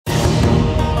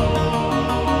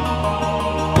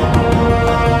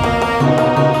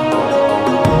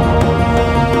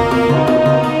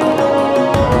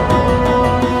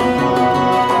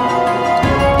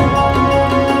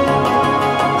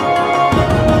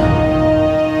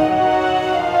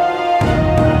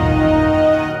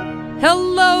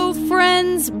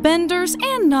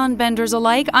non-benders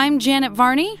alike. I'm Janet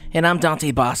Varney. And I'm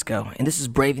Dante Bosco, and this is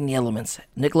Braving the Elements,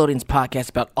 Nickelodeon's podcast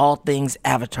about all things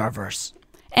Avatarverse.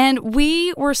 And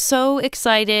we were so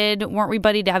excited, weren't we,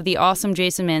 buddy, to have the awesome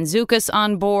Jason Mantzoukas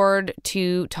on board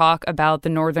to talk about the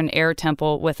Northern Air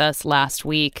Temple with us last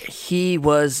week. He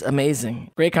was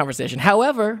amazing. Great conversation.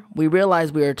 However, we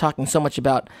realized we were talking so much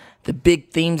about the big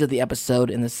themes of the episode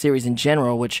and the series in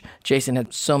general, which Jason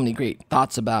had so many great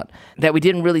thoughts about, that we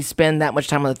didn't really spend that much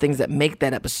time on the things that make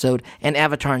that episode and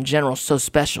Avatar in general so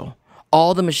special.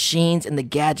 All the machines and the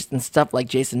gadgets and stuff like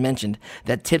Jason mentioned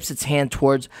that tips its hand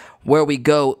towards where we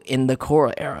go in the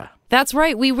Korra era. That's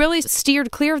right. We really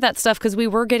steered clear of that stuff because we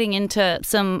were getting into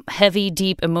some heavy,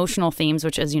 deep emotional themes,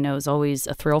 which, as you know, is always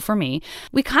a thrill for me.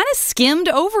 We kind of skimmed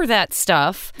over that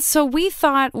stuff. So we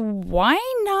thought, why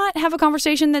not have a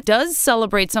conversation that does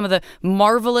celebrate some of the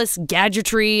marvelous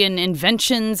gadgetry and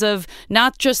inventions of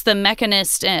not just the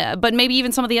Mechanist, but maybe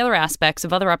even some of the other aspects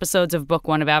of other episodes of Book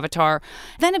One of Avatar.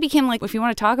 Then it became like, if you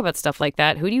want to talk about stuff like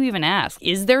that, who do you even ask?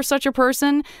 Is there such a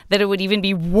person that it would even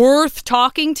be worth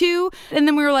talking to? And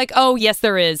then we were like, oh, yes,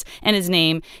 there is. And his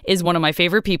name is one of my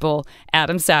favorite people,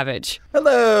 Adam Savage.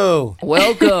 Hello.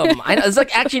 Welcome. I know, there's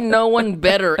like actually no one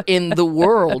better in the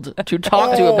world to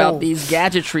talk to about these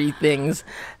gadgetry things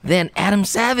than Adam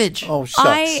Savage. Oh, shucks.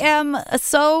 I am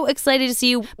so excited to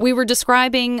see you. We were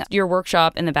describing your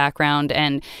workshop in the background,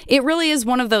 and it really is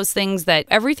one of those things that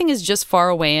everything is just far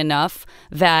away enough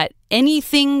that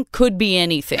anything could be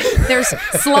anything. There's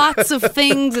slots of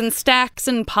things and stacks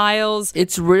and piles.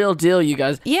 It's real deal, you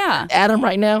guys. Yeah. Adam,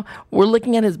 right now, we're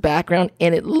looking at his background,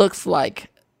 and it looks like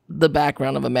the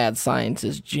background of a mad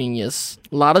scientist genius.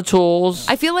 A lot of tools.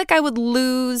 I feel like I would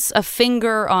lose a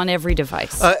finger on every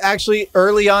device. Actually,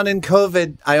 early on in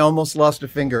COVID, I almost lost a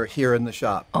finger here in the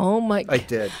shop. Oh my I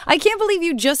did. I can't believe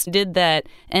you just did that.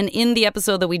 And in the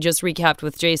episode that we just recapped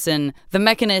with Jason, the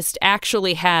Mechanist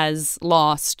actually has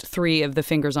lost 3 of the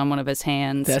fingers on one of his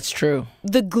hands. That's true.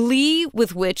 The glee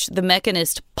with which the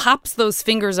Mechanist pops those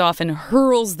fingers off and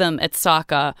hurls them at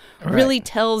Sokka really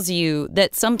tells you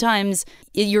that sometimes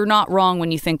you're not wrong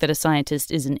when you think that a scientist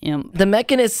is an imp. The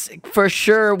Mechanist for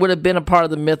sure would have been a part of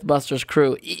the Mythbusters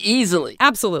crew, easily.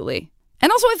 Absolutely.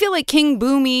 And also I feel like King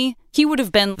Boomy, he would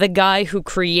have been the guy who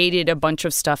created a bunch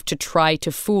of stuff to try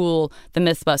to fool the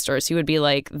Mythbusters. He would be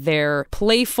like their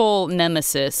playful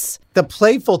nemesis. The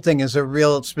playful thing is a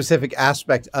real specific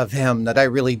aspect of him that I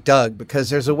really dug, because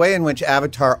there's a way in which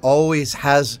Avatar always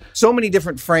has so many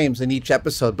different frames in each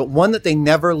episode, but one that they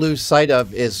never lose sight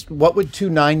of is, what would 2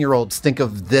 9-year-olds think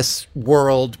of this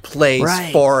world,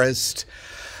 place, forest?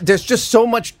 There's just so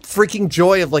much freaking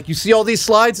joy of, like, you see all these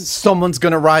slides, someone's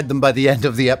going to ride them by the end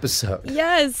of the episode.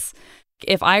 Yes.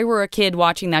 If I were a kid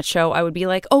watching that show, I would be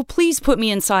like, oh, please put me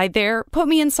inside there. Put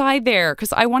me inside there,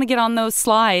 because I want to get on those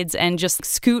slides and just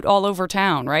scoot all over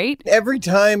town, right? Every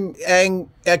time Aang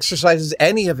exercises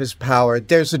any of his power,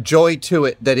 there's a joy to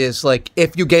it that is like,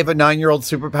 if you gave a 9-year-old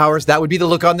superpowers, that would be the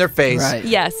look on their face. Right.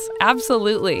 Yes,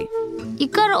 absolutely. You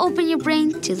gotta open your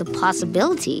brain to the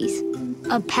possibilities.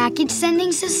 A package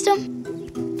sending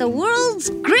system? The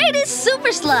world's greatest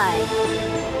super slide.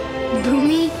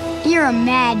 Boomy, you're a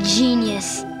mad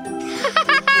genius.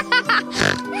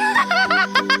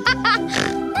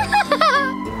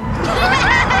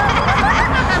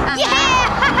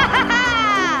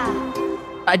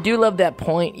 I do love that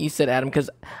point you said, Adam, because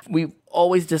we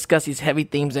always discuss these heavy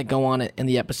themes that go on in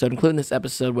the episode, including this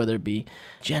episode, whether it be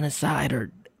genocide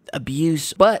or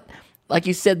abuse. But like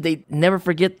you said, they never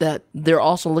forget that they're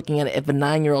also looking at it. If a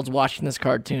 9-year-old's watching this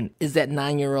cartoon, is that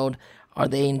 9-year-old, are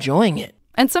they enjoying it?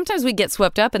 And sometimes we get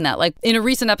swept up in that. Like in a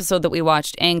recent episode that we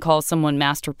watched, Aang calls someone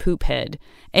Master Poophead.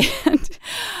 And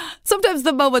sometimes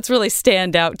the moments really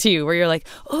stand out to you where you're like,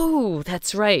 oh,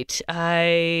 that's right.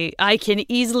 I can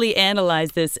easily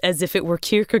analyze this as if it were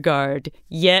Kierkegaard.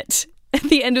 Yet at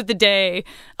the end of the day,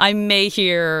 I may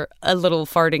hear a little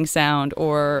farting sound,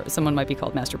 or someone might be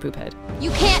called Master Poophead.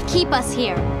 You can't keep us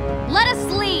here. Let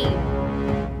us leave.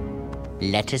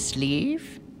 Let us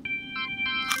leave?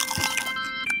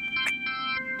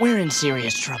 We're in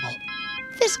serious trouble.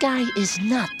 This guy is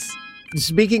nuts.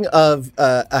 Speaking of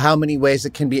how many ways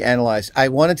it can be analyzed, I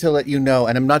wanted to let you know,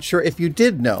 and I'm not sure if you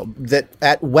did know, that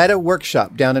at Weta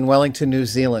Workshop down in Wellington, New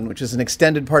Zealand, which is an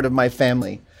extended part of my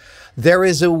family, there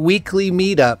is a weekly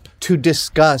meetup to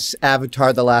discuss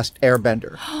Avatar: The Last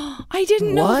Airbender. I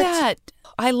didn't know that.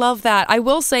 I love that. I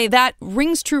will say that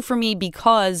rings true for me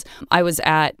because I was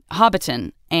at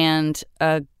Hobbiton and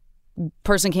a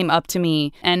person came up to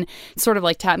me and sort of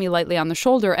like tapped me lightly on the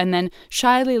shoulder and then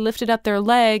shyly lifted up their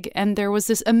leg, and there was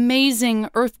this amazing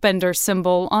earthbender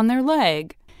symbol on their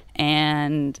leg.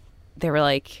 And they were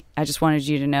like, I just wanted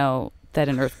you to know that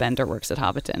an earthbender works at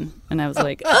Hobbiton. And I was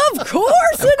like, of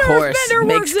course an earthbender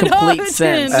makes works at complete Hobbiton.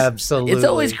 sense. Absolutely. It's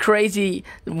always crazy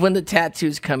when the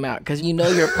tattoos come out because you know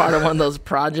you're part of one of those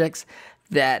projects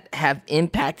that have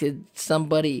impacted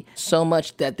somebody so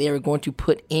much that they are going to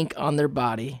put ink on their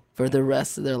body for the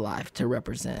rest of their life to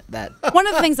represent that. One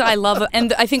of the things that I love,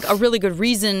 and I think a really good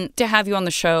reason to have you on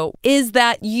the show, is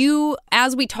that you,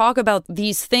 as we talk about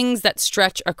these things that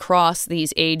stretch across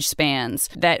these age spans,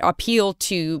 that appeal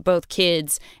to both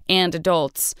kids and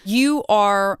adults, you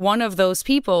are one of those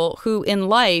people who in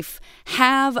life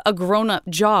have a grown-up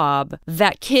job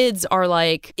that kids are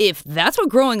like, if that's what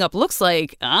growing up looks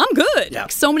like, I'm good. Yeah,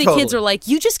 so many totally. kids are like,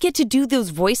 you just get to do those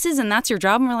voices and that's your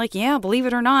job. And we're like, yeah, believe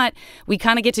it or not, we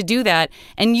kind of get to do that.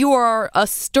 And you are a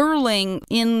sterling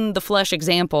in the flesh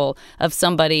example of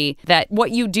somebody that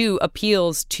what you do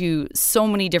appeals to so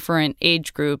many different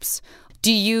age groups.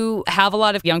 Do you have a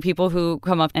lot of young people who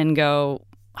come up and go,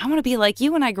 I want to be like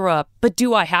you when I grow up, but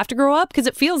do I have to grow up? Because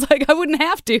it feels like I wouldn't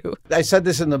have to. I said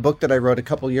this in the book that I wrote a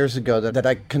couple years ago, that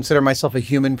I consider myself a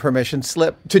human permission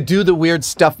slip to do the weird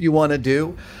stuff you want to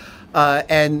do.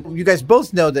 And you guys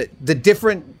both know that the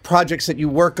different projects that you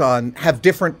work on have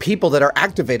different people that are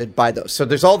activated by those. So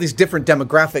there's all these different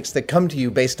demographics that come to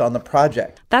you based on the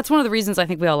project. That's one of the reasons I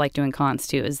think we all like doing cons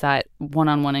too, is that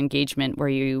one-on-one engagement where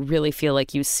you really feel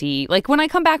like you see, like when I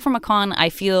come back from a con, I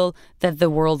feel that the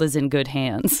world is in good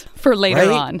hands for later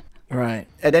on. Right.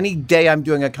 At any day I'm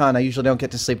doing a con, I usually don't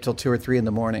get to sleep till 2 or 3 in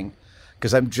the morning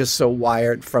because I'm just so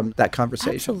wired from that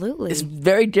conversation. Absolutely. It's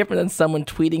very different than someone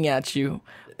tweeting at you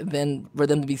than for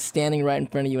them to be standing right in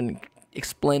front of you and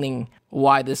explaining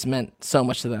why this meant so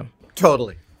much to them.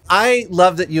 Totally. I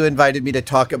love that you invited me to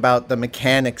talk about the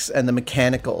mechanics and the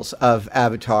mechanicals of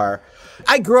Avatar.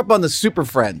 I grew up on the Super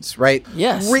Friends, right?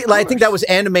 Yes, of I think that was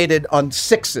animated on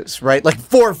 6s, right? Like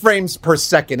 4 frames per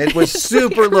second. It was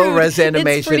super low res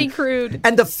animation. It's pretty crude.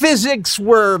 And the physics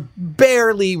were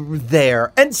barely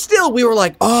there. And still we were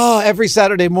like, oh, every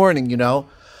Saturday morning, you know?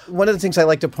 One of the things I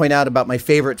like to point out about my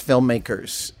favorite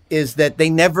filmmakers is that they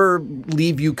never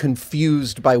leave you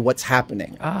confused by what's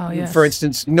happening. Oh, yes. For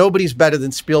instance, nobody's better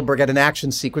than Spielberg at an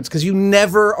action sequence because you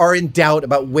never are in doubt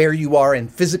about where you are in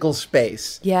physical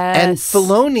space. Yes. And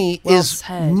Filoni Well is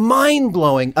said.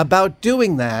 mind-blowing about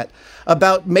doing that,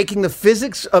 about making the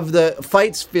physics of the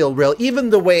fights feel real, even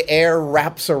the way air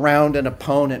wraps around an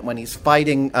opponent when he's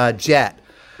fighting Jet.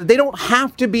 They don't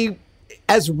have to be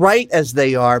as right as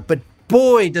they are, but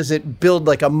boy, does it build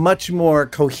like a much more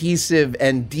cohesive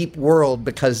and deep world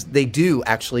because they do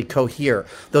actually cohere.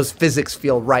 Those physics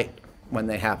feel right when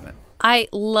they happen. I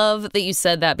love that you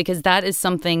said that because that is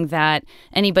something that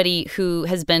anybody who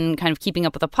has been kind of keeping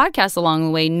up with the podcast along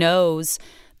the way knows.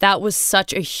 That was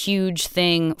such a huge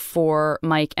thing for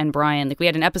Mike and Brian. Like we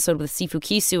had an episode with Sifu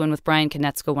Kisu and with Brian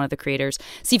Konetsko, one of the creators.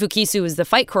 Sifu Kisu is the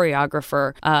fight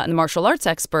choreographer and the martial arts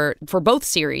expert for both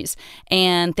series.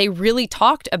 And they really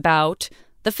talked about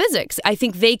the physics. I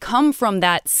think they come from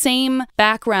that same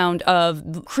background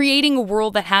of creating a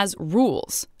world that has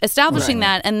rules, establishing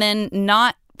that and then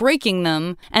not breaking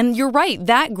them. And you're right,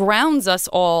 that grounds us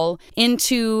all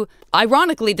into,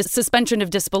 ironically, the suspension of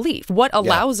disbelief. What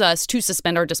allows us to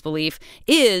suspend our disbelief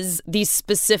is these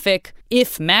specific,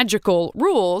 if magical,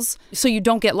 rules, so you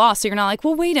don't get lost. So you're not like,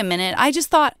 well, wait a minute, I just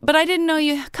thought, but I didn't know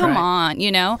you, come on,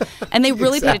 you know? And they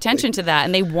really paid attention to that,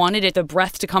 and they wanted the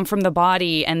breath to come from the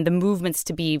body and the movements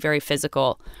to be very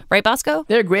physical. Right, Bosco?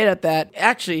 They're great at that.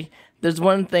 Actually, there's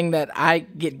one thing that I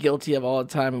get guilty of all the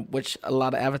time, which a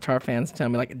lot of Avatar fans tell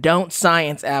me, like, don't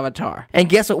science Avatar. And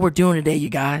guess what we're doing today, you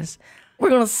guys? We're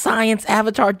going to science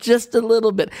Avatar just a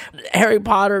little bit. Harry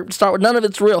Potter, Star Wars, none of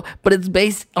it's real, but it's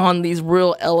based on these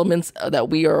real elements that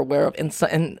we are aware of.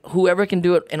 And whoever can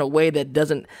do it in a way that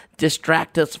doesn't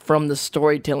distract us from the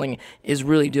storytelling is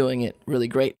really doing it really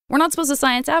great. We're not supposed to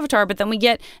science Avatar, but then we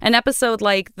get an episode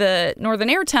like the Northern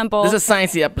Air Temple. This is a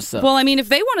sciencey episode. Well, I mean, if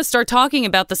they want to start talking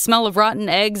about the smell of rotten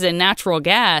eggs and natural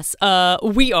gas,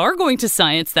 we are going to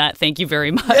science that. Thank you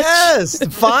very much. Yes, the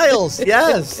files,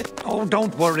 yes. Oh,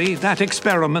 don't worry. That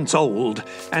experiment's old.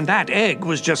 And that egg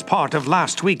was just part of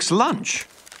last week's lunch.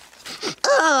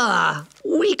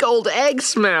 Week-old egg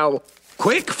smell.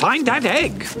 Quick, find that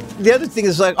egg. The other thing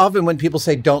is, like, often when people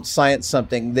say don't science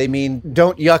something, they mean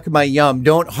don't yuck my yum,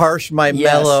 don't harsh my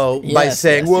mellow by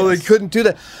saying, they couldn't do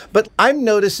that. But I'm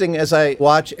noticing as I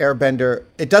watch Airbender,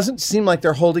 it doesn't seem like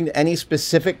they're holding to any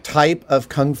specific type of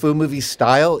kung fu movie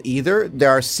style either.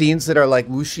 There are scenes that are like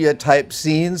wuxia type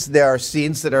scenes. There are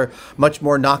scenes that are much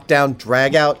more knockdown,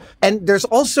 drag out. And there's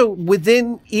also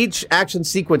within each action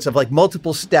sequence of like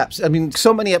multiple steps. I mean,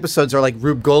 so many episodes are like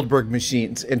Rube Goldberg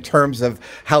machines in terms of of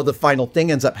how the final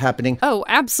thing ends up happening. Oh,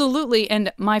 absolutely.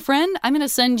 And my friend, I'm going to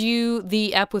send you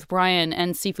the app with Brian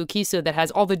and Sifu Kisu that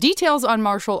has all the details on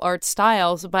martial arts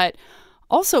styles, but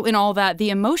also in all that, the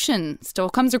emotion still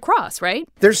comes across, right?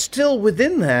 There's still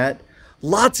within that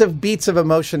lots of beats of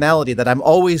emotionality that I'm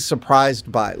always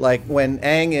surprised by. Like when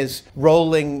Aang is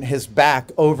rolling his back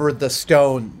over the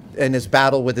stone in his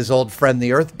battle with his old friend,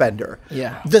 the Earthbender.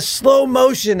 Yeah. The slow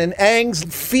motion and Aang's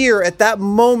fear at that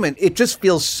moment, it just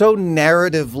feels so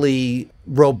narratively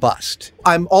robust.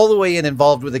 I'm all the way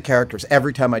involved with the characters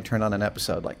every time I turn on an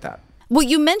episode like that. Well,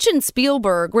 you mentioned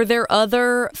Spielberg. Were there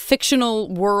other fictional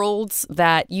worlds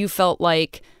that you felt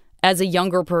like, as a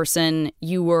younger person,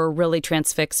 you were really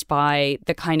transfixed by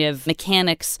the kind of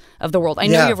mechanics of the world? I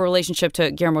know you have a relationship to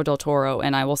Guillermo del Toro,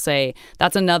 and I will say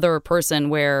that's another person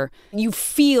where you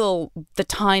feel the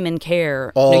time and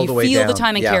care. All the way You feel the down.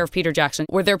 time and care of Peter Jackson.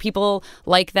 Were there people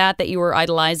like that you were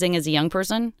idolizing as a young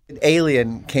person?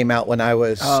 Alien came out when I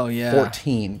was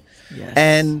 14. Yes.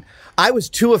 And I was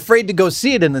too afraid to go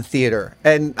see it in the theater.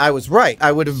 And I was right.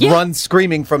 I would have run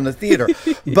screaming from the theater.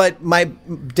 But my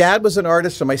dad was an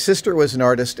artist and my sister was an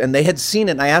artist, and they had seen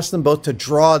it. And I asked them both to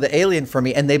draw the alien for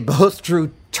me, and they both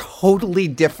drew totally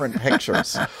different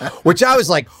pictures, which I was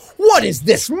like, what is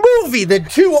this movie? The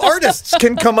two artists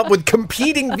can come up with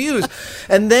competing views.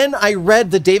 And then I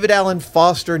read the David Allen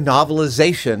Foster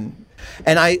novelization,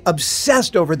 and I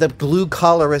obsessed over the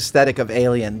blue-collar aesthetic of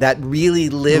Alien that really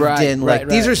lived in, like,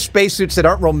 these are spacesuits that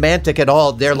aren't romantic at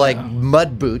all. They're like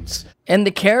mud boots. And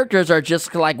the characters are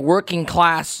just like working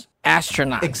class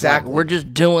astronauts. Exactly. Like, we're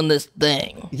just doing this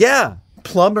thing. Yeah.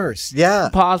 Plumbers. Yeah.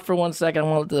 Pause for 1 second. I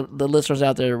want the listeners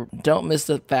out there, don't miss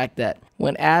the fact that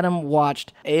when Adam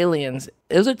watched Aliens,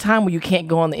 it was a time where you can't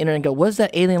go on the internet and go, what does that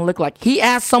alien look like? He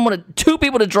asked two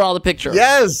people to draw the picture.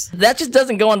 Yes. That just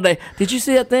doesn't go on the, did you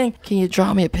see that thing? Can you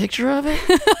draw me a picture of it?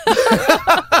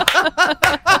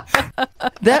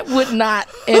 That would not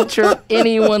enter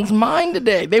anyone's mind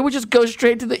today. They would just go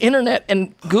straight to the internet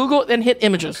and Google and hit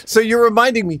images. So you're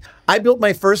reminding me, I built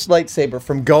my first lightsaber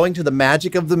from going to the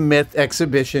Magic of the Myth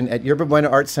exhibition at Yerba Buena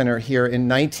Art Center here in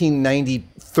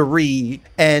 1993,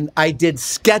 and I did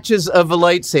sketches of a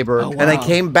lightsaber, and I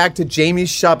came back to Jamie's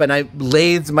shop and I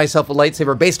lathed myself a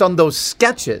lightsaber based on those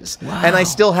sketches, and I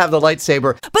still have the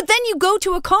lightsaber. But then you go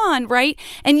to a con, right,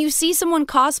 and you see someone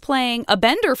cosplaying a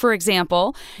Bender, for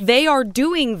example. They are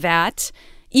doing that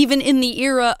even in the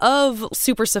era of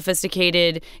super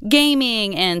sophisticated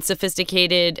gaming and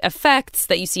sophisticated effects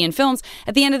that you see in films.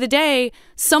 At the end of the day,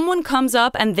 someone comes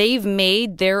up and they've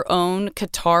made their own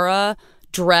Katara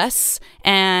dress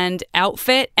and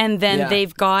outfit, and then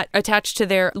they've got attached to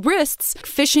their wrists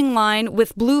fishing line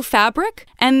with blue fabric,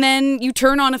 and then you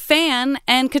turn on a fan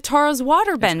and Katara's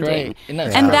water bending. And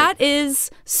that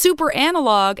is super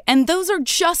analog, and those are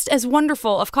just as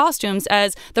wonderful of costumes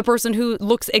as the person who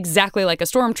looks exactly like a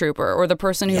stormtrooper, or the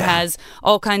person who has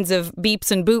all kinds of beeps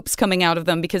and boops coming out of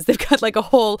them because they've got like a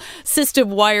whole system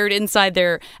wired inside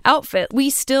their outfit. We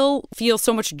still feel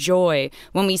so much joy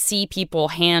when we see people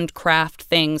handcraft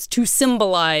things to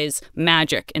symbolize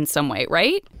magic in some way,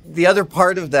 right? The other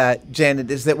part of that,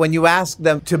 Janet, is that when you ask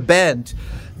them to bend,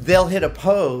 they'll hit a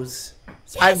pose.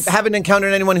 Yes. I haven't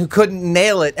encountered anyone who couldn't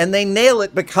nail it, and they nail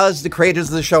it because the creators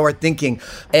of the show are thinking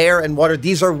air and water,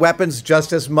 these are weapons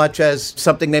just as much as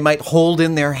something they might hold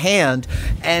in their hand,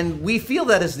 and we feel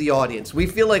that as the audience. We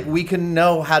feel like we can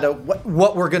know how to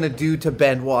what we're going to do to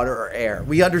bend water or air.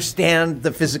 We understand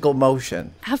the physical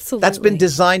motion. Absolutely. That's been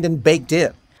designed and baked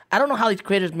in. I don't know how these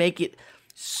creators make it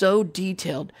so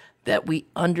detailed that we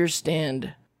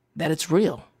understand that it's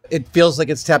real. It feels like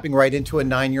it's tapping right into a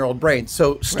 9-year-old brain.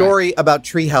 So, story about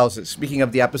tree houses. Speaking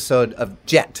of the episode of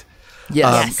Jet.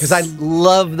 Yes. Because I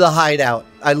love the hideout.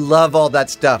 I love all that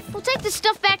stuff. We'll take the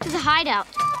stuff back to the hideout.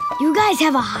 You guys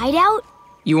have a hideout?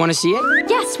 You want to see it?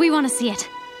 Yes, we want to see it.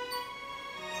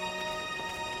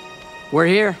 We're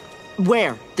here.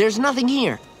 Where? There's nothing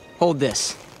here. Hold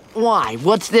this. Why?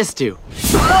 What's this do?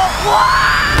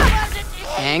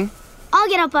 Aang? I'll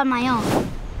get up on my own.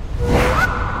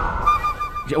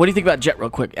 What do you think about Jet real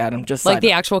quick, Adam? Just Like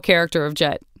the actual character of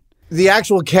Jet. The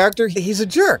actual character, he's a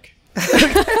jerk.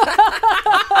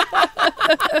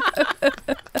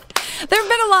 There have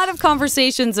been a lot of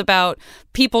conversations about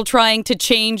people trying to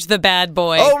change the bad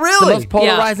boy. Oh, the really? most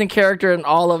polarizing character in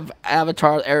all of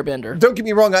Avatar Airbender. Don't get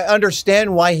me wrong, I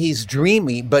understand why he's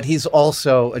dreamy, but he's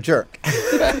also a jerk.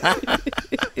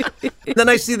 Then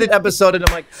I see the episode and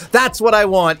I'm like, that's what I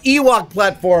want. Ewok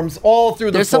platforms all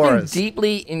through the There's forest. something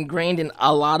deeply ingrained in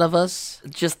a lot of us.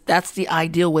 Just that's the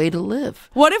ideal way to live.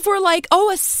 What if we're like,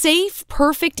 a safe,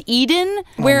 perfect Eden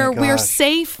where we're gosh.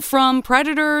 safe from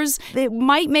predators? It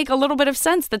might make a little bit of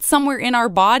sense that somewhere in our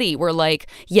body we're like,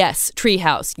 yes,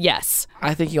 treehouse, yes.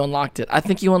 I think you unlocked it. I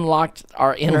think you unlocked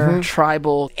our inner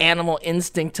tribal animal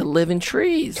instinct to live in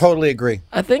trees. Totally agree.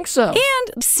 I think so.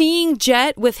 And seeing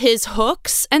Jet with his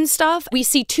hooks and stuff, we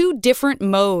see two different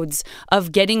modes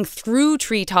of getting through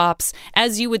treetops,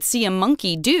 as you would see a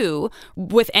monkey do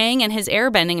with Aang and his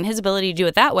airbending and his ability to do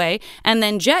it that way. And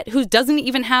then Jet, who doesn't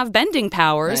even have bending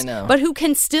powers, I know. but who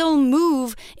can still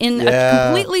move in a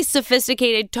completely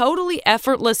sophisticated, totally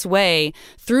effortless way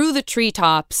through the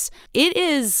treetops. It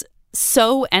is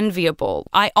so enviable.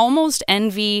 I almost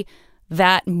envy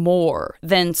that more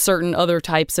than certain other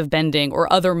types of bending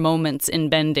or other moments in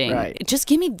bending. Right. Just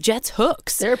give me Jet's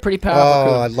hooks. They're pretty powerful. Oh,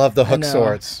 crew. I love the hook know.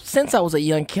 swords. Since I was a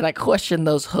young kid, I questioned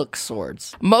those hook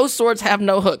swords. Most swords have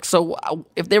no hooks, so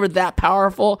if they were that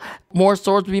powerful, more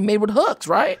swords would be made with hooks,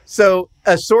 right? So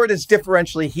a sword is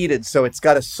differentially heated, so it's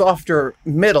got a softer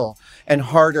middle and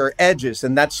harder edges,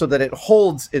 and that's so that it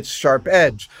holds its sharp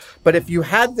edge. But if you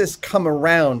had this come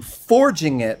around,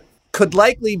 forging it could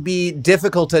likely be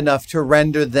difficult enough to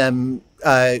render them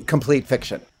complete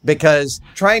fiction. Because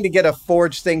trying to get a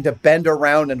forged thing to bend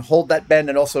around and hold that bend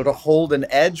and also to hold an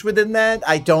edge within that,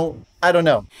 I don't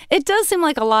know. It does seem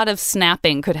like a lot of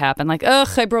snapping could happen. Like, ugh,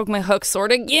 I broke my hook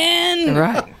sword again.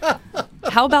 Right.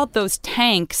 How about those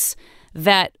tanks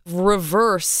that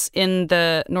reverse in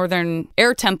the Northern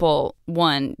Air Temple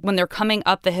one when they're coming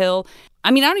up the hill? I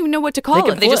mean, I don't even know what to call They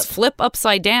it. can They just flip. flip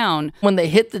upside down. When they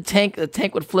hit the tank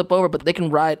would flip over, but they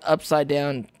can ride upside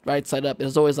down, right side up.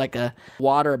 There's always like a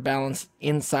water balance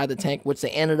inside the tank, which they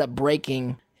ended up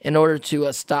breaking in order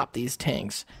to stop these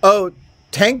tanks. Oh,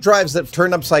 tank drives that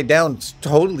turn upside down is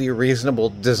totally a reasonable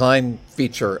design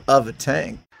feature of a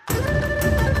tank.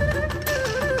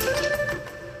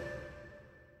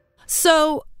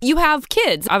 So you have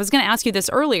kids. I was going to ask you this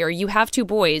earlier. You have two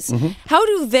boys. How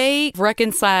do they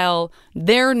reconcile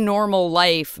their normal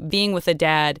life being with a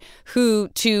dad who,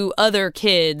 to other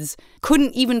kids,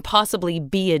 couldn't even possibly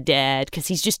be a dad because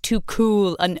he's just too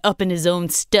cool and up in his own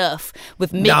stuff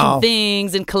with making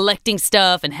things and collecting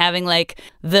stuff and having like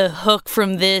the hook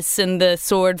from this and the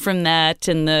sword from that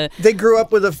and the... They grew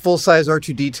up with a full-size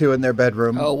R2-D2 in their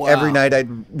bedroom. Oh, wow. Every night I'd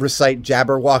recite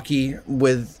Jabberwocky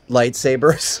with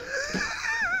lightsabers.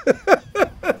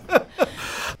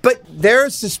 But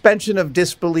their suspension of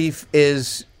disbelief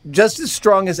is just as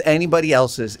strong as anybody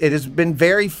else's. It has been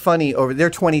very funny they're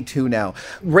 22 now,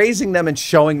 raising them and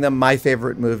showing them my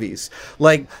favorite movies.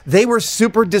 Like, they were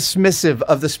super dismissive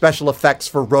of the special effects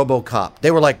for RoboCop.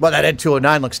 They were like, well, that Ed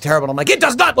 209 looks terrible. I'm like, it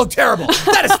does not look terrible.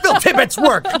 That is Phil Tippett's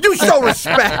work. You show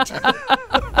respect.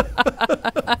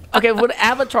 Okay, with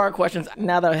Avatar questions,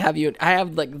 now that I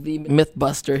have like the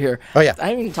Mythbuster here. Oh, yeah. I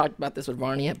haven't even talked about this with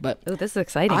Varney yet, but Oh, this is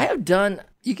exciting. I have done,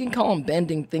 you can call them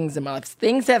bending things in my life.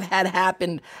 Things have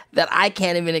happened that I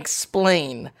can't even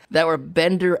explain that were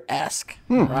Bender-esque,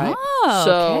 right? Oh,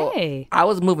 so okay. I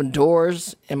was moving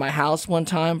doors in my house one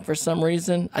time for some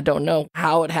reason. I don't know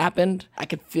how it happened. I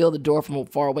could feel the door from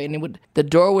far away, and the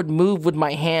door would move with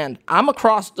my hand. I'm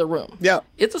across the room. Yeah.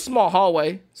 It's a small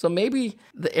hallway, so maybe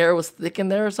the air was thick in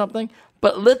there or something.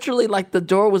 But literally, like, the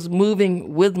door was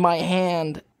moving with my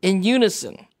hand in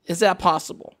unison. Is that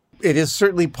possible? It is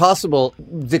certainly possible.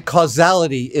 The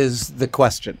causality is the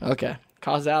question. Okay.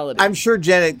 Causality. I'm sure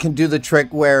Janet can do the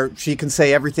trick where she can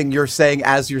say everything you're saying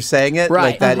as you're saying it, Right.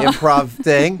 like that improv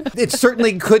thing. It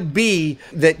certainly could be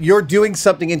that you're doing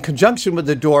something in conjunction with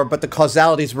the door, but the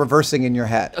causality is reversing in your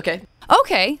head. Okay.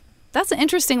 Okay. That's an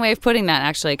interesting way of putting that,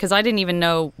 actually, because I didn't even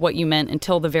know what you meant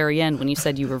until the very end when you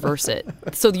said you reverse it.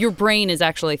 So your brain is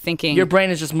actually thinking... Your brain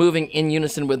is just moving in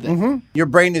unison with it. Your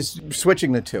brain is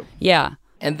switching the two. Yeah.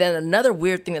 And then another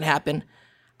weird thing that happened,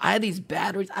 I had these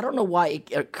batteries. I don't know why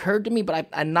it occurred to me, but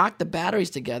I knocked the batteries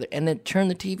together and then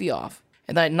turned the TV off.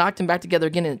 And then I knocked them back together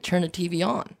again and turned the TV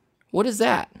on. What is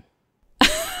that?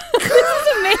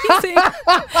 Amazing.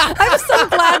 I'm so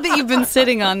glad that you've been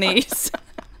sitting on these.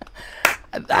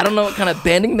 I don't know what kind of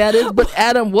bending that is, but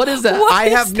Adam, what is that? I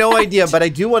have no idea, but I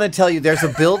do want to tell you there's a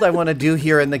build I want to do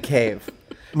here in the cave.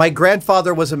 My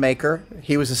grandfather was a maker.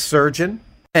 He was a surgeon.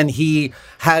 And he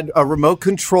had a remote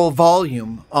control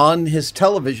volume on his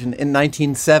television in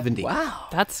 1970. Wow.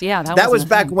 That was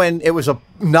back when it was a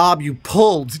knob you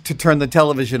pulled to turn the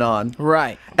television on.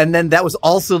 Right. And then that was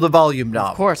also the volume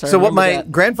knob. Of course, I So what remember my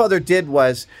that. grandfather did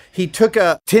was he took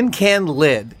a tin can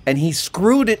lid and he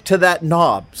screwed it to that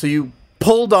knob. So you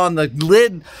pulled on the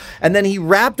lid, and then he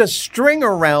wrapped a string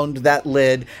around that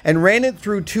lid and ran it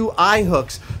through 2 eye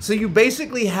hooks. So you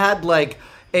basically had like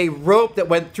a rope that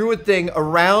went through a thing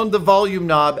around the volume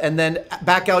knob and then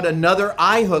back out another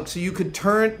eye hook, so you could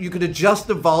adjust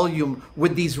the volume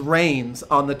with these reins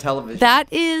on the television. That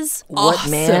is What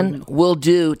awesome. man will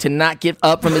do to not get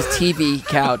up from his TV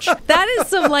couch? That is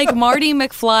some like Marty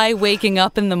McFly waking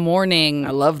up in the morning.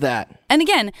 I love that. And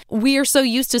again, we are so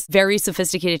used to very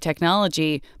sophisticated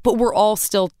technology, but we're all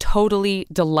still totally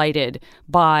delighted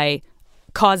by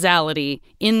causality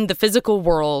in the physical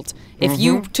world. If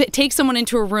you take someone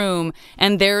into a room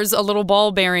and there's a little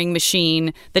ball bearing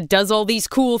machine that does all these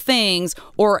cool things,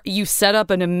 or you set up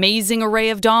an amazing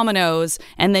array of dominoes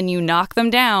and then you knock them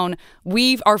down,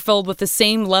 we are filled with the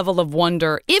same level of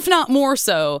wonder, if not more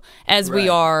so, as we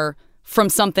are from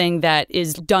something that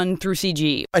is done through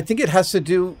CG. I think it has to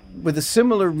do with a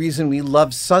similar reason we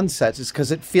love sunsets, is because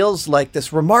it feels like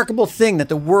this remarkable thing that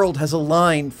the world has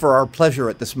aligned for our pleasure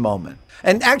at this moment.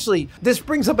 And actually, this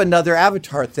brings up another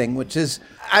Avatar thing, which is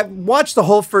I watched the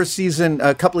whole first season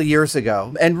a couple of years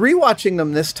ago, and rewatching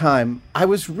them this time, I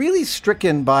was really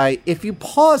stricken by, if you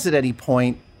pause at any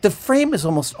point, the frame is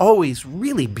almost always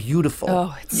really beautiful.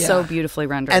 Oh, it's so beautifully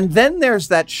rendered. And then there's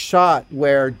that shot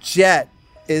where Jet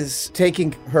is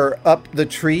taking her up the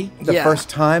tree the first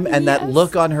time, and that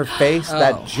look on her face,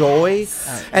 that joy.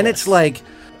 And it's like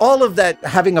all of that,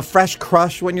 having a fresh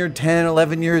crush when you're 10,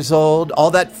 11 years old, all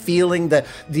that feeling, the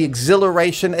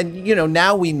exhilaration. And, you know,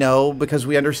 now we know, because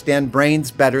we understand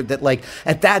brains better, that like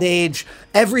at that age,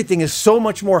 everything is so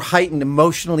much more heightened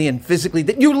emotionally and physically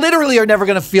that you literally are never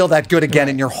going to feel that good again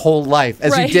in your whole life,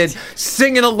 as you did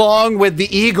singing along with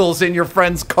the Eagles in your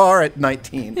friend's car at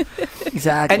 19.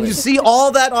 Exactly. And you see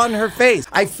all that on her face.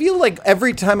 I feel like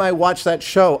every time I watch that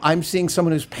show, I'm seeing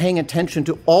someone who's paying attention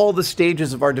to all the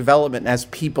stages of our development as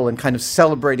people and kind of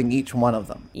celebrating each one of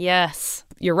them. Yes.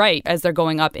 You're right. As they're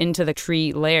going up into the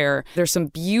tree lair, there's some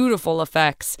beautiful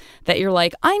effects that you're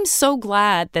like, I'm so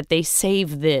glad that they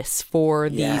save this for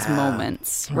these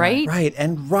moments, right? Right.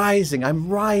 And rising.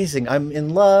 I'm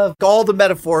in love. All the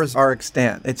metaphors are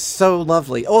extant. It's so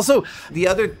lovely. Also, the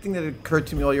other thing that occurred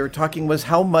to me while you were talking was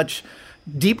how much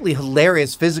deeply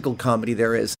hilarious physical comedy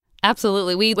there is.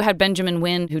 Absolutely. We had Benjamin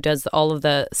Wynn, who does all of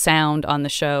the sound on the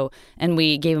show, and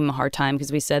we gave him a hard time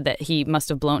because we said that he must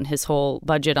have blown his whole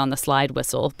budget on the slide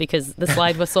whistle, because the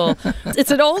slide whistle, it's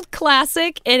an old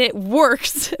classic and it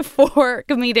works for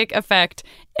comedic effect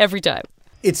every time.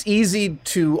 It's easy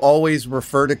to always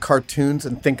refer to cartoons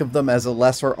and think of them as a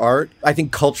lesser art. I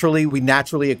think culturally we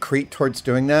naturally accrete towards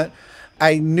doing that.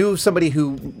 I knew somebody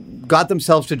who got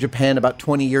themselves to Japan about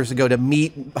 20 years ago to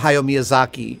meet Hayao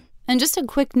Miyazaki. And just a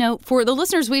quick note for the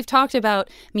listeners, we've talked about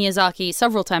Miyazaki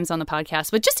several times on the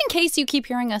podcast, but just in case you keep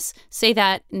hearing us say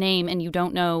that name and you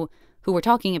don't know who we're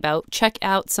talking about, check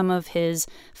out some of his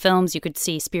films. You could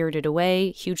see Spirited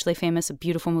Away, hugely famous, a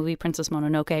beautiful movie, Princess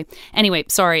Mononoke. Anyway,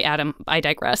 sorry, Adam, I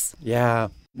digress. Yeah.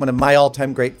 One of my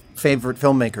all-time great favorite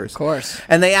filmmakers. Of course.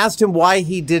 And they asked him why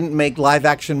he didn't make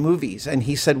live-action movies. And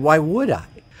he said, why would I?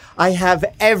 I have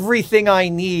everything I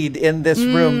need in this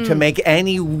room to make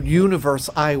any universe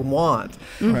I want.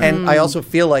 And I also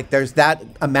feel like there's that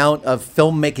amount of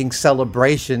filmmaking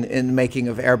celebration in the making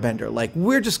of Airbender. Like,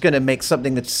 we're just going to make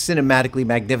something that's cinematically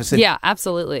magnificent. Yeah,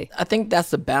 absolutely. I think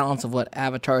that's the balance of what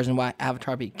Avatar is and why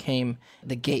Avatar became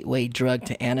the gateway drug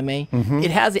to anime. It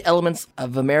has the elements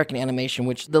of American animation,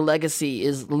 which the legacy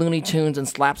is Looney Tunes and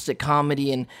slapstick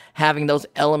comedy and having those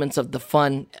elements of the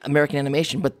fun American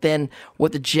animation. But then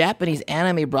what the Japanese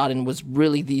anime brought in was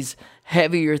really these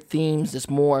heavier themes, this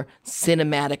more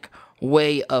cinematic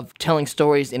way of telling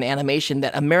stories in animation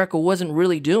that America wasn't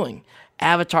really doing.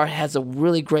 Avatar has a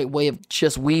really great way of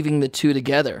just weaving the two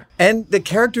together. And the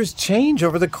characters change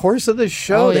over the course of the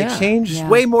show. Oh, They yeah. change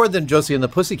way more than Josie and the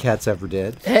Pussycats ever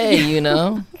did. Hey, you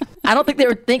know, I don't think they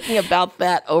were thinking about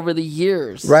that over the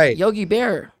years. Right. Yogi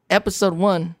Bear, episode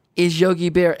 1 is Yogi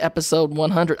Bear episode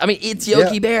 100. I mean, it's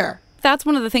Yogi Bear. That's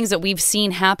one of the things that we've seen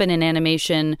happen in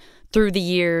animation through the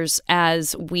years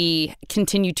as we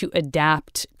continue to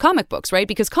adapt comic books, right?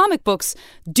 Because comic books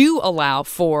do allow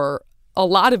for a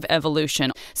lot of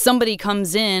evolution. Somebody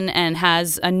comes in and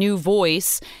has a new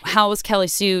voice. How is Kelly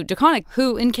Sue DeConnick,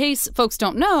 who, in case folks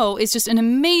don't know, is just an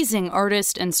amazing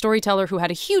artist and storyteller who had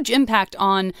a huge impact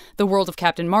on the world of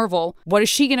Captain Marvel. What is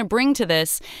she going to bring to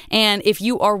this? And if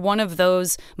you are one of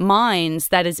those minds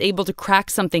that is able to crack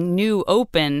something new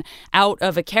open out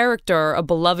of a character, a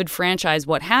beloved franchise,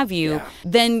 what have you,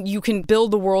 then you can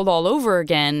build the world all over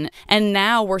again. And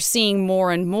now we're seeing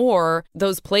more and more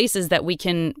those places that we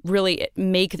can really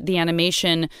make the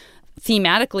animation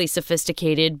thematically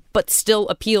sophisticated, but still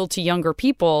appeal to younger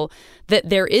people, that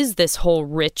there is this whole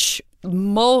rich,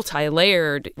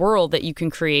 multi-layered world that you can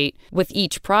create with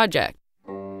each project.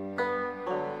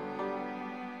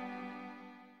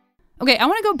 Okay, I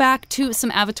want to go back to some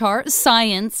Avatar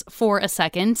science for a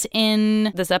second.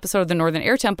 In this episode of the Northern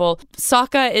Air Temple,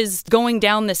 Sokka is going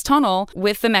down this tunnel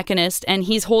with the Mechanist, and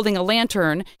he's holding a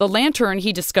lantern. The lantern,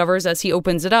 he discovers as he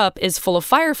opens it up, is full of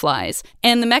fireflies.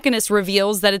 And the Mechanist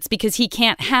reveals that it's because he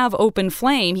can't have open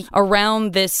flame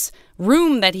around this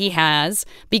room that he has,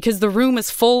 because the room is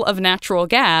full of natural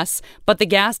gas, but the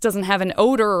gas doesn't have an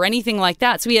odor or anything like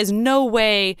that. So he has no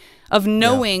way of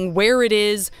knowing where it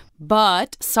is.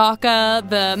 But Sokka,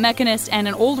 the Mechanist, and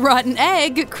an old rotten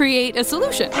egg create a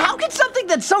solution. How can something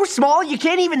that's so small you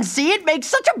can't even see it make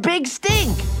such a big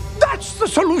stink? That's the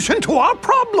solution to our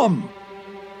problem.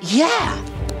 Yeah.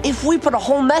 If we put a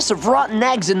whole mess of rotten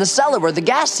eggs in the cellar where the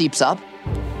gas seeps up,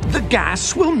 The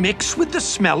gas will mix with the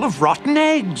smell of rotten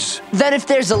eggs. then if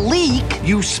there's a leak,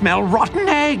 You smell rotten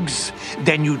eggs.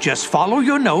 Then you just follow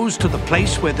your nose to the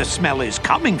place where the smell is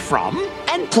coming from.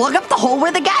 and plug up the hole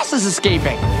where the gas is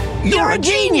escaping. You're a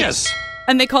genius!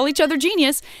 And they call each other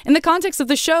genius. In the context of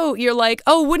the show, you're like,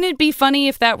 oh, wouldn't it be funny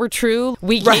if that were true?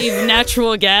 We gave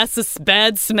natural gas a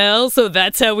bad smell, so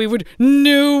that's how we would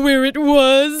know where it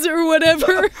was or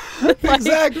whatever.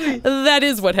 Exactly. That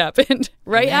is what happened.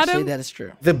 Right, And actually, Adam? that is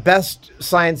true. The best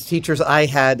science teachers I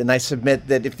had, and I submit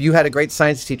that if you had a great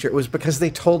science teacher, it was because they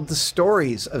told the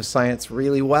stories of science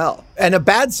really well. And a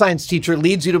bad science teacher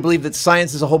leads you to believe that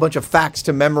science is a whole bunch of facts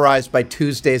to memorize by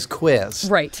Tuesday's quiz.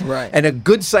 Right. Right. And a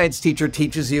good science teacher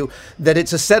teaches you that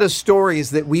it's a set of stories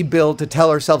that we build to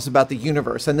tell ourselves about the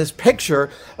universe. And this picture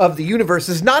of the universe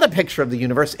is not a picture of the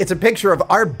universe. It's a picture of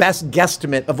our best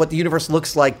guesstimate of what the universe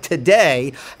looks like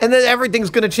today, and then everything's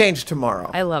going to change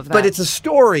tomorrow. I love that. But it's a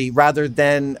story rather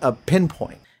than a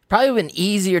pinpoint. Probably been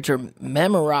easier to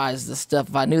memorize the stuff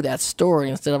if I knew that story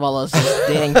instead of all those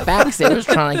dang facts they were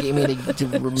trying to get me to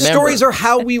remember. Stories are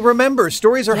how we remember.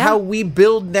 Stories are how we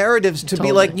build narratives to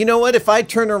be like, you know what, if I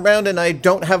turn around and I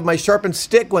don't have my sharpened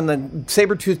stick when the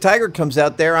saber-toothed tiger comes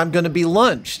out there, I'm going to be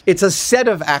lunched. It's a set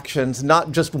of actions,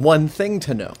 not just one thing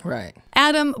to know. Right.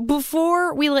 Adam,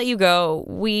 before we let you go,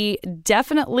 we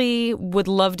definitely would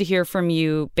love to hear from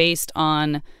you based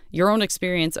on your own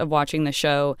experience of watching the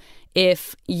show.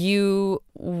 If you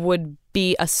would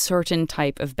be a certain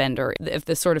type of bender, if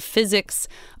the sort of physics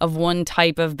of one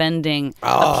type of bending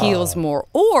appeals more,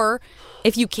 or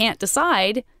if you can't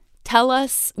decide, tell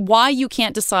us why you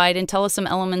can't decide and tell us some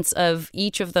elements of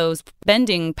each of those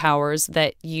bending powers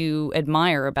that you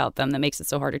admire about them that makes it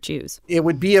so hard to choose. It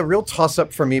would be a real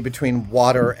toss-up for me between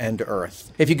water and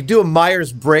earth. If you could do a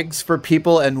Myers-Briggs for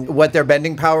people and what their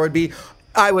bending power would be,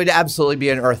 I would absolutely be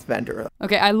an earthbender.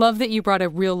 Okay, I love that you brought a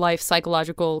real-life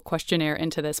psychological questionnaire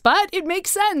into this, but it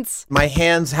makes sense. My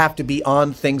hands have to be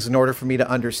on things in order for me to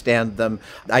understand them.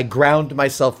 I ground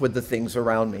myself with the things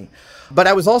around me. But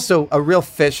I was also a real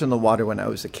fish in the water when I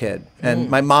was a kid. And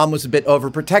my mom was a bit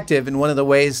overprotective. And one of the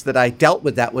ways that I dealt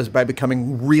with that was by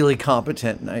becoming really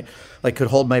competent. And I could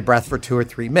hold my breath for 2 or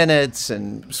 3 minutes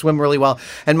and swim really well.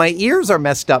 And my ears are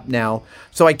messed up now,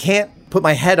 so I can't put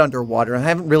my head underwater. I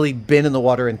haven't really been in the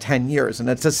water in 10 years. And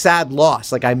it's a sad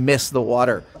loss. Like, I miss the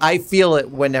water. I feel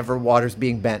it whenever water's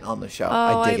being bent on the show.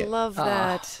 I dig it. Love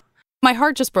that. My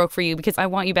heart just broke for you because I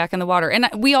want you back in the water. And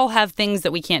we all have things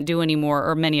that we can't do anymore,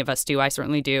 or many of us do. I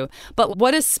certainly do. But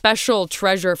what a special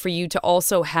treasure for you to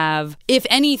also have, if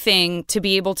anything, to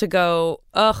be able to go,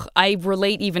 ugh, I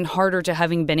relate even harder to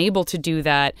having been able to do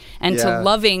that and to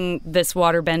loving this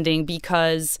water bending,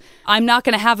 because I'm not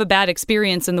going to have a bad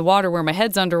experience in the water where my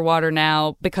head's underwater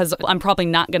now, because I'm probably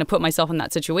not going to put myself in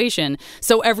that situation.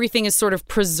 So everything is sort of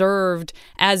preserved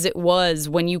as it was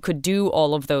when you could do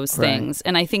all of those things.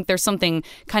 And I think there's something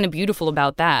kind of beautiful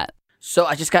about that. So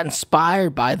I just got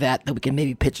inspired by that we can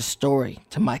maybe pitch a story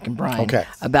to Mike and Brian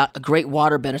about a great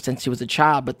waterbender since he was a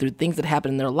child, but through things that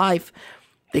happen in their life,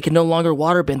 they can no longer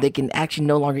waterbend. They can actually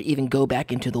no longer even go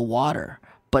back into the water.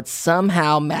 But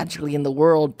somehow, magically in the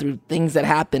world, through things that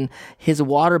happen, his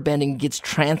waterbending gets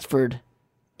transferred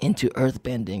into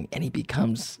earthbending, and he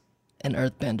becomes an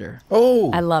earthbender. Oh,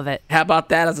 I love it. How about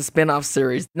that as a spin-off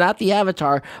series? Not the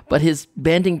Avatar, but his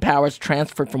bending powers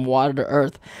transferred from water to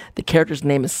earth. The character's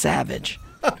name is Savage.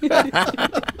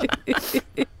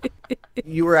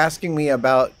 You were asking me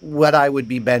about what I would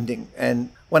be bending.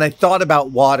 And when I thought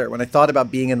about water, when I thought about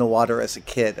being in the water as a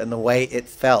kid and the way it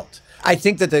felt, I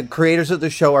think that the creators of the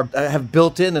show have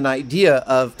built in an idea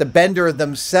of the bender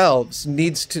themselves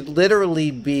needs to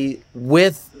literally be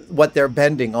with what they're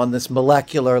bending on this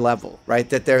molecular level, right?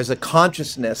 That there's a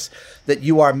consciousness that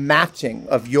you are matching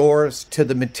of yours to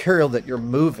the material that you're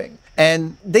moving.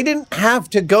 And they didn't have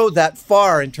to go that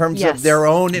far in terms of their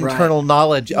own internal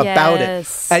knowledge about it.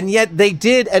 And yet they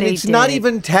did. And it's not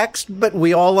even text, but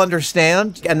we all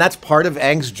understand. And that's part of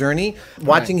Aang's journey,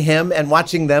 watching him and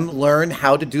watching them learn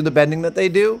how to do the bending that they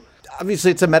do.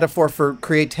 Obviously, it's a metaphor for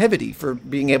creativity, for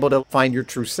being able to find your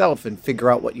true self and figure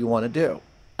out what you want to do.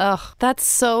 Ugh, that's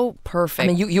so perfect.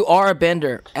 I mean, you are a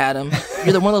bender, Adam.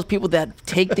 You're one of those people that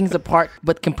take things apart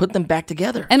but can put them back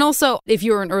together. And also, if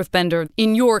you're an earthbender,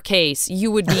 in your case, you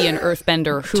would be an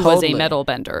earthbender who was a metal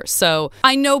bender. So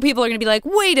I know people are going to be like,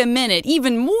 wait a minute,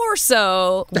 even more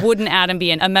so, wouldn't Adam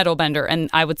be a metal bender? And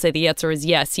I would say the answer is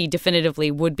yes, he definitively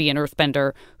would be an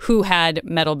earthbender who had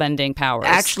metal bending powers.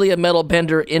 Actually a metal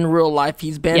bender in real life.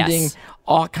 He's bending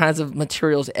all kinds of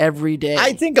materials every day.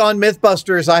 I think on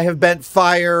Mythbusters, I have bent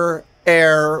fire,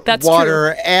 air,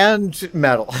 water, and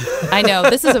metal. I know.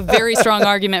 This is a very strong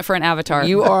argument for an avatar.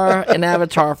 You are an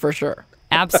avatar for sure.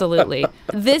 Absolutely.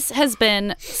 This has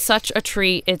been such a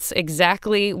treat. It's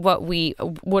exactly what we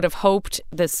would have hoped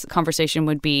this conversation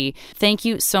would be. Thank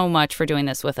you so much for doing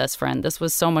this with us, friend. This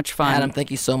was so much fun. Adam,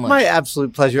 thank you so much. My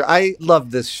absolute pleasure. I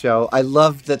love this show. I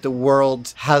love that the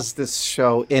world has this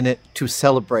show in it to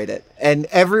celebrate it. And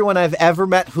everyone I've ever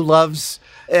met who loves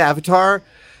Avatar,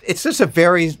 it's just a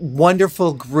very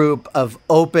wonderful group of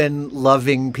open,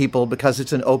 loving people because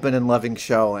it's an open and loving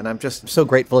show. And I'm just so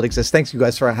grateful it exists. Thanks, you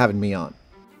guys, for having me on.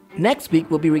 Next week,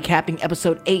 we'll be recapping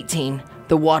episode 18,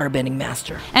 The Waterbending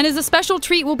Master. And as a special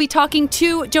treat, we'll be talking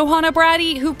to Johanna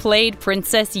Brady, who played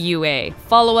Princess Yue.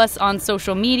 Follow us on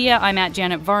social media. I'm at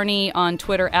Janet Varney on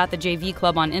Twitter, at the JV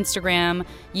Club on Instagram.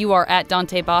 You are at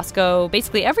Dante Bosco,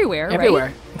 basically everywhere,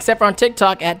 right? Except for on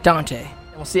TikTok at Dante.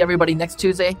 And we'll see everybody next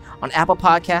Tuesday on Apple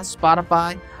Podcasts,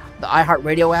 Spotify, the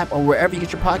iHeartRadio app, or wherever you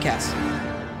get your podcasts.